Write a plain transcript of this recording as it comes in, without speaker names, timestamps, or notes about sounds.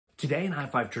Today in High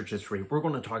Five Church History, we're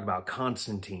going to talk about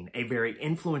Constantine, a very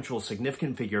influential,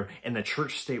 significant figure in the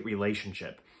church-state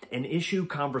relationship, an issue,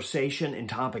 conversation, and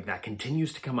topic that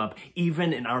continues to come up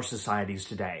even in our societies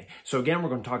today. So again, we're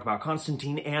going to talk about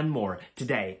Constantine and more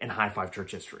today in High Five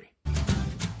Church History.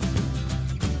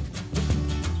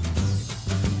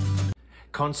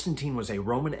 Constantine was a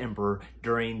Roman emperor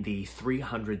during the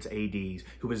 300s AD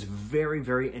who was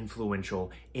very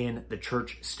influential in the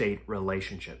church-state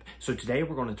relationship. So today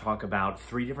we're going to talk about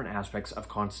three different aspects of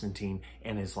Constantine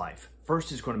and his life.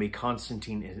 First is going to be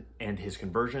Constantine and his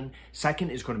conversion.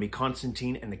 Second is going to be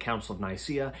Constantine and the Council of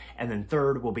Nicaea. And then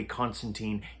third will be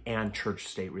Constantine and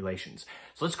church-state relations.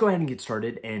 So let's go ahead and get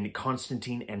started in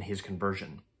Constantine and his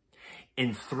conversion.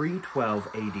 In 312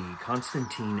 AD,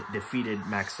 Constantine defeated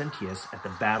Maxentius at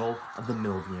the Battle of the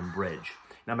Milvian Bridge.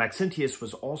 Now, Maxentius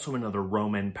was also another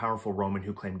powerful Roman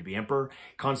who claimed to be emperor.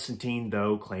 Constantine,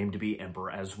 though, claimed to be emperor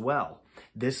as well.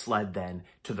 This led then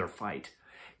to their fight.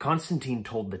 Constantine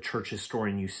told the church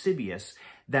historian Eusebius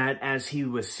that as he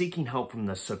was seeking help from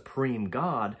the supreme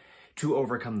God to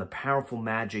overcome the powerful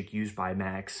magic used by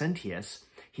Maxentius,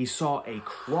 he saw a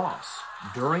cross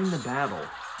during the battle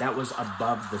that was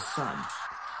above the sun.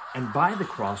 And by the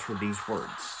cross were these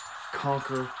words,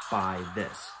 "Conquer by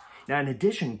this." Now, in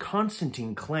addition,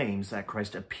 Constantine claims that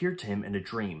Christ appeared to him in a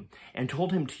dream and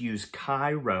told him to use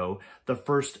Chi Rho, the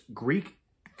first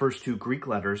two Greek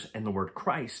letters in the word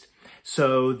Christ,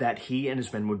 so that he and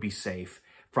his men would be safe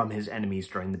from his enemies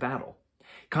during the battle.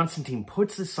 Constantine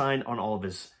puts the sign on all of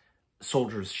his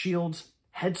soldiers' shields,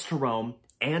 heads to Rome,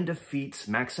 and defeats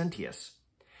Maxentius.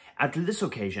 After this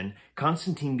occasion,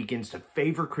 Constantine begins to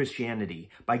favor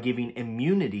Christianity by giving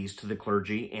immunities to the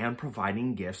clergy and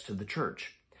providing gifts to the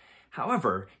church.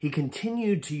 However, he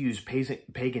continued to use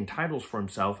pagan titles for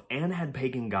himself and had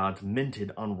pagan gods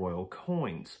minted on royal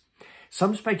coins.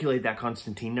 Some speculate that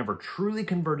Constantine never truly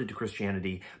converted to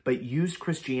Christianity, but used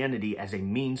Christianity as a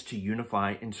means to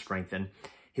unify and strengthen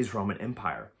his Roman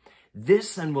Empire.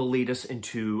 This then will lead us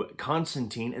into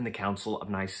Constantine and the Council of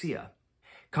Nicaea.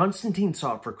 Constantine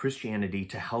sought for Christianity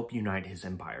to help unite his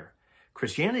empire.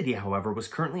 Christianity, however, was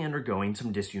currently undergoing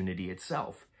some disunity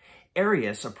itself.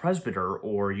 Arius, a presbyter,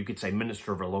 or you could say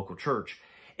minister of a local church,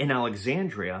 in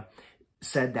Alexandria,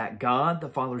 said that God, the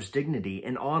Father's dignity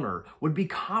and honor would be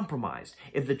compromised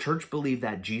if the church believed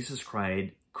that Jesus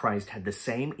Christ had the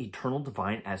same eternal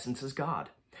divine essence as God.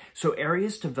 So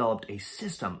Arius developed a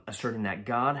system asserting that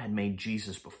God had made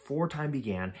Jesus before time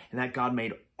began and that God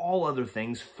made all other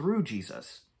things through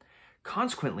Jesus.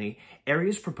 Consequently,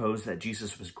 Arius proposed that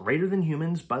Jesus was greater than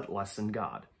humans but less than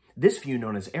God. This view,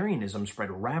 known as Arianism,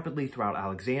 spread rapidly throughout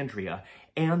Alexandria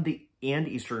and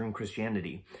Eastern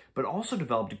Christianity, but also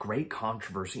developed great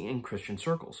controversy in Christian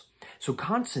circles. So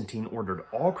Constantine ordered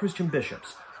all Christian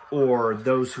bishops, or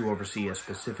those who oversee a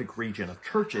specific region of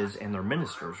churches and their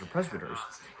ministers or presbyters,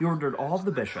 he ordered all of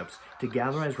the bishops to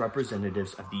gather as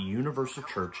representatives of the universal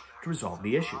church to resolve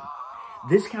the issue.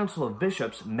 This council of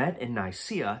bishops met in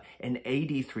Nicaea in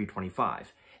AD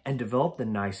 325 and developed the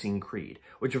Nicene Creed,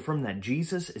 which affirmed that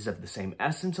Jesus is of the same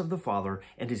essence of the Father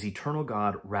and is eternal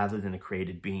God rather than a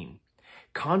created being.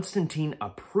 Constantine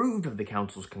approved of the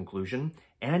council's conclusion,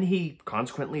 and he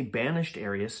consequently banished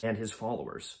Arius and his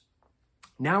followers.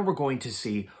 Now we're going to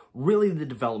see really the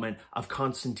development of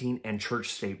Constantine and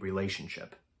church-state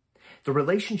relationship. The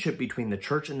relationship between the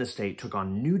church and the state took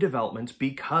on new developments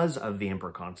because of the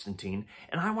Emperor Constantine,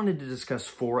 and I wanted to discuss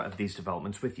four of these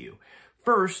developments with you.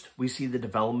 First, we see the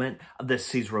development of the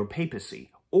Caesarea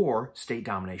papacy, or state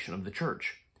domination of the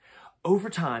church.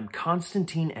 Over time,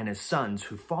 Constantine and his sons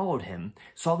who followed him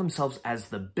saw themselves as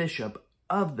the bishop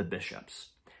of the bishops,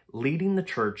 leading the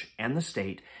church and the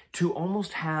state to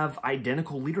almost have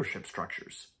identical leadership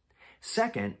structures.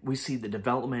 Second, we see the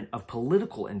development of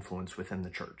political influence within the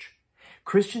church.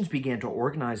 Christians began to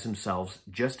organize themselves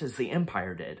just as the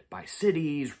empire did, by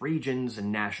cities, regions,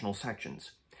 and national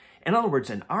sections. In other words,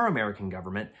 in our American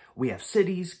government, we have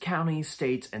cities, counties,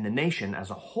 states, and the nation as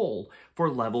a whole for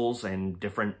levels and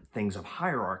different things of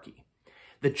hierarchy.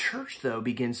 The church, though,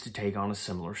 begins to take on a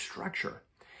similar structure.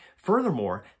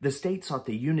 Furthermore, the state sought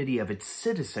the unity of its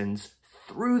citizens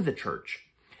through the church.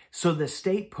 So the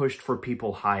state pushed for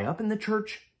people high up in the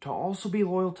church to also be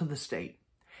loyal to the state.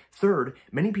 Third,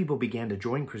 many people began to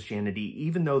join Christianity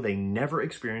even though they never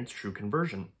experienced true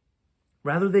conversion.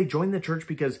 Rather, they joined the church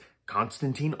because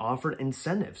Constantine offered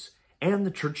incentives, and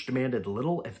the church demanded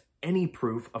little, if any,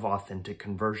 proof of authentic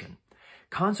conversion.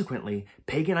 Consequently,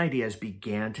 pagan ideas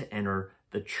began to enter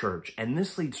the church, and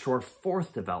this leads to our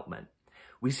fourth development.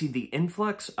 We see the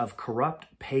influx of corrupt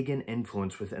pagan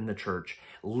influence within the church,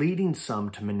 leading some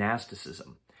to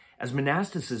monasticism. as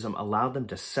monasticism allowed them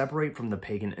to separate from the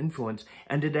pagan influence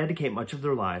and to dedicate much of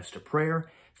their lives to prayer,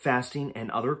 fasting, and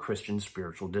other Christian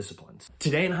spiritual disciplines.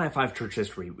 Today in High Five Church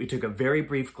History, we took a very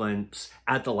brief glimpse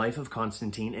at the life of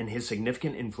Constantine and his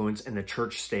significant influence in the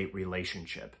church-state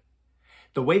relationship.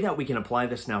 The way that we can apply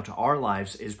this now to our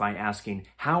lives is by asking,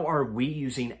 how are we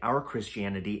using our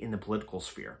Christianity in the political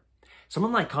sphere?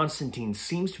 Someone like Constantine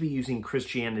seems to be using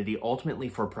Christianity ultimately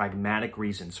for pragmatic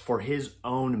reasons, for his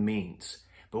own means.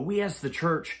 But we as the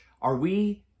church, are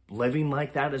we living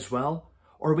like that as well?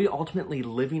 Or are we ultimately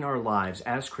living our lives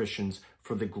as Christians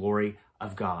for the glory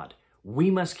of God?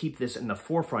 We must keep this in the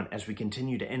forefront as we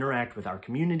continue to interact with our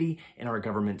community and our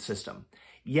government system.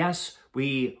 Yes,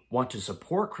 we want to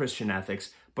support Christian ethics,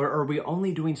 but are we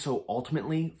only doing so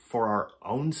ultimately for our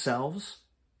own selves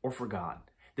or for God?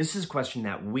 This is a question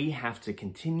that we have to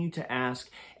continue to ask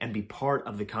and be part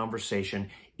of the conversation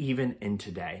even in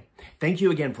today. Thank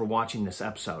you again for watching this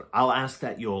episode. I'll ask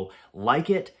that you'll like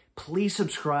it. Please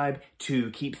subscribe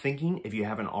to Keep Thinking if you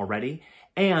haven't already.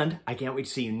 And I can't wait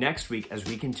to see you next week as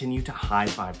we continue to High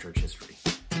Five Church History.